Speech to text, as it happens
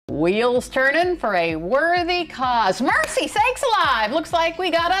Wheels turning for a worthy cause. Mercy sakes alive! Looks like we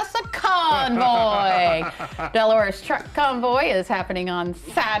got us a convoy. Delaware's Truck Convoy is happening on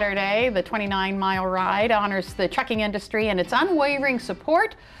Saturday. The 29-mile ride honors the trucking industry and its unwavering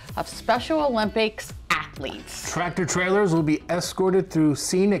support of Special Olympics athletes. Tractor trailers will be escorted through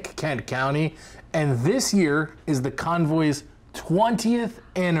scenic Kent County, and this year is the convoy's 20th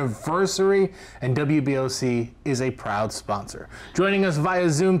anniversary, and WBOC is a proud sponsor. Joining us via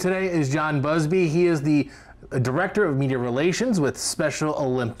Zoom today is John Busby. He is the Director of Media Relations with Special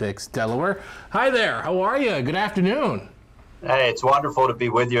Olympics Delaware. Hi there, how are you? Good afternoon. Hey, it's wonderful to be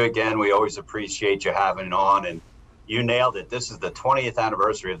with you again. We always appreciate you having it on, and you nailed it. This is the 20th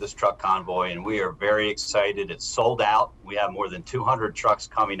anniversary of this truck convoy, and we are very excited. It's sold out. We have more than 200 trucks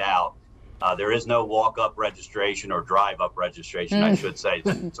coming out. There is no walk-up registration or drive-up registration, I should say.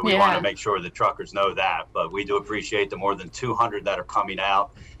 So we want to make sure the truckers know that. But we do appreciate the more than 200 that are coming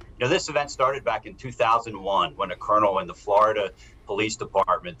out. You know, this event started back in 2001 when a colonel in the Florida Police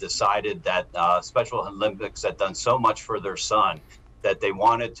Department decided that Special Olympics had done so much for their son that they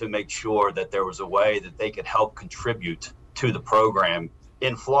wanted to make sure that there was a way that they could help contribute to the program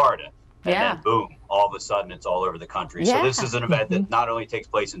in Florida. And then boom, all of a sudden it's all over the country. So this is an event that not only takes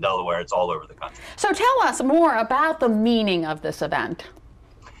place in Delaware, it's all over the country. So tell us more about the meaning of this event.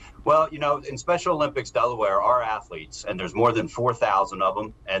 Well, you know, in Special Olympics Delaware, our athletes, and there's more than 4,000 of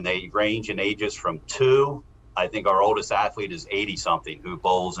them, and they range in ages from 2, I think our oldest athlete is 80-something, who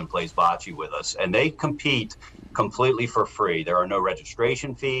bowls and plays bocce with us. And they compete completely for free. There are no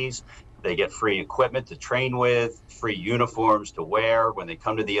registration fees. They get free equipment to train with, free uniforms to wear. When they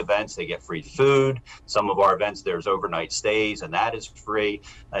come to the events, they get free food. Some of our events, there's overnight stays, and that is free.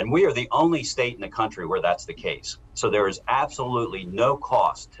 And we are the only state in the country where that's the case. So there is absolutely no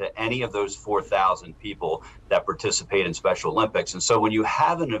cost to any of those 4,000 people that participate in Special Olympics. And so when you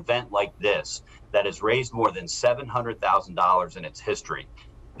have an event like this that has raised more than $700,000 in its history,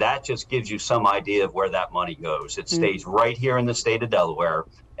 that just gives you some idea of where that money goes. It stays right here in the state of Delaware,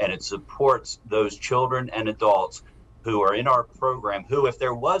 and it supports those children and adults who are in our program who, if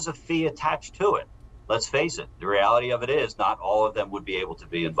there was a fee attached to it, let's face it, the reality of it is not all of them would be able to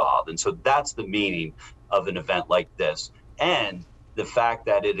be involved. And so that's the meaning of an event like this. And the fact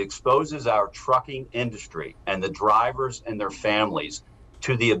that it exposes our trucking industry and the drivers and their families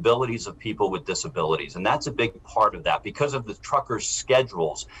to the abilities of people with disabilities. And that's a big part of that. Because of the truckers'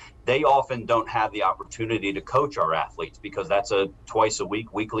 schedules, they often don't have the opportunity to coach our athletes because that's a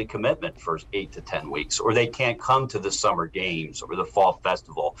twice-a-week, weekly commitment for 8 to 10 weeks. Or they can't come to the summer games or the fall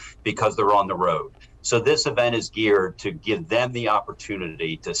festival because they're on the road. So this event is geared to give them the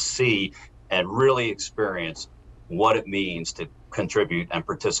opportunity to see and really experience what it means to contribute and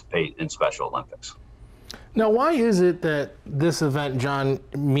participate in Special Olympics. Now, why is it that this event, John,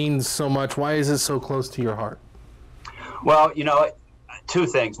 means so much? Why is it so close to your heart? Well, you know, two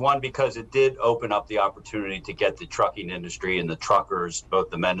things. One, because it did open up the opportunity to get the trucking industry and the truckers, both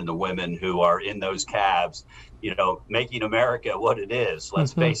the men and the women who are in those cabs, you know, making America what it is.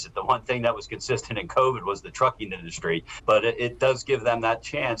 Let's face it, the one thing that was consistent in COVID was the trucking industry, but it does give them that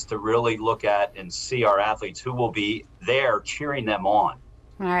chance to really look at and see our athletes who will be there cheering them on.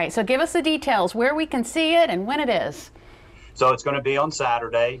 All right, so give us the details, where we can see it and when it is. So it's going to be on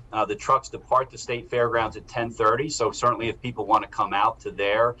Saturday. The trucks depart the state fairgrounds at 10:30. So certainly if people want to come out to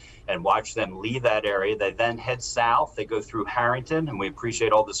there and watch them leave that area, they then head south. They go through Harrington, and we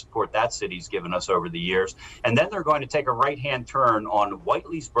appreciate all the support that city's given us over the years. And then they're going to take a right-hand turn on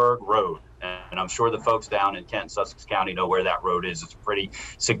Whiteleysburg Road. And I'm sure the folks down in Kent and Sussex County know where that road is. It's a pretty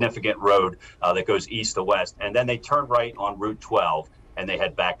significant road that goes east to west. And then they turn right on Route 12. And they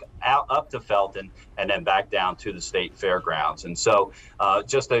head back out up to Felton and then back down to the state fairgrounds. And so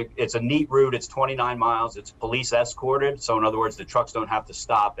it's a neat route. It's 29 miles. It's police escorted. So in other words, the trucks don't have to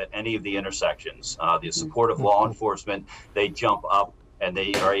stop at any of the intersections. The support of law enforcement, they jump up and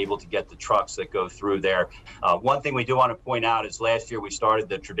they are able to get the trucks that go through there. One thing we do want to point out is last year we started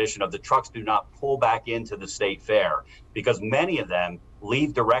the tradition of the trucks do not pull back into the state fair because many of them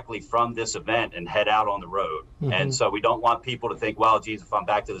leave directly from this event and head out on the road. And so we don't want people to think, well, geez, if I'm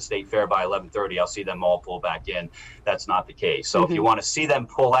back to the state fair by 11:30, I'll see them all pull back in. That's not the case. So if you want to see them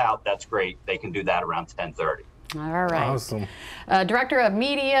pull out, that's great. They can do that around 10:30. All right. Awesome. Director of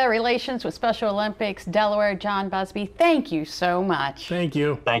Media Relations with Special Olympics Delaware, John Busby, thank you so much. Thank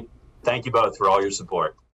you. Thank you both for all your support.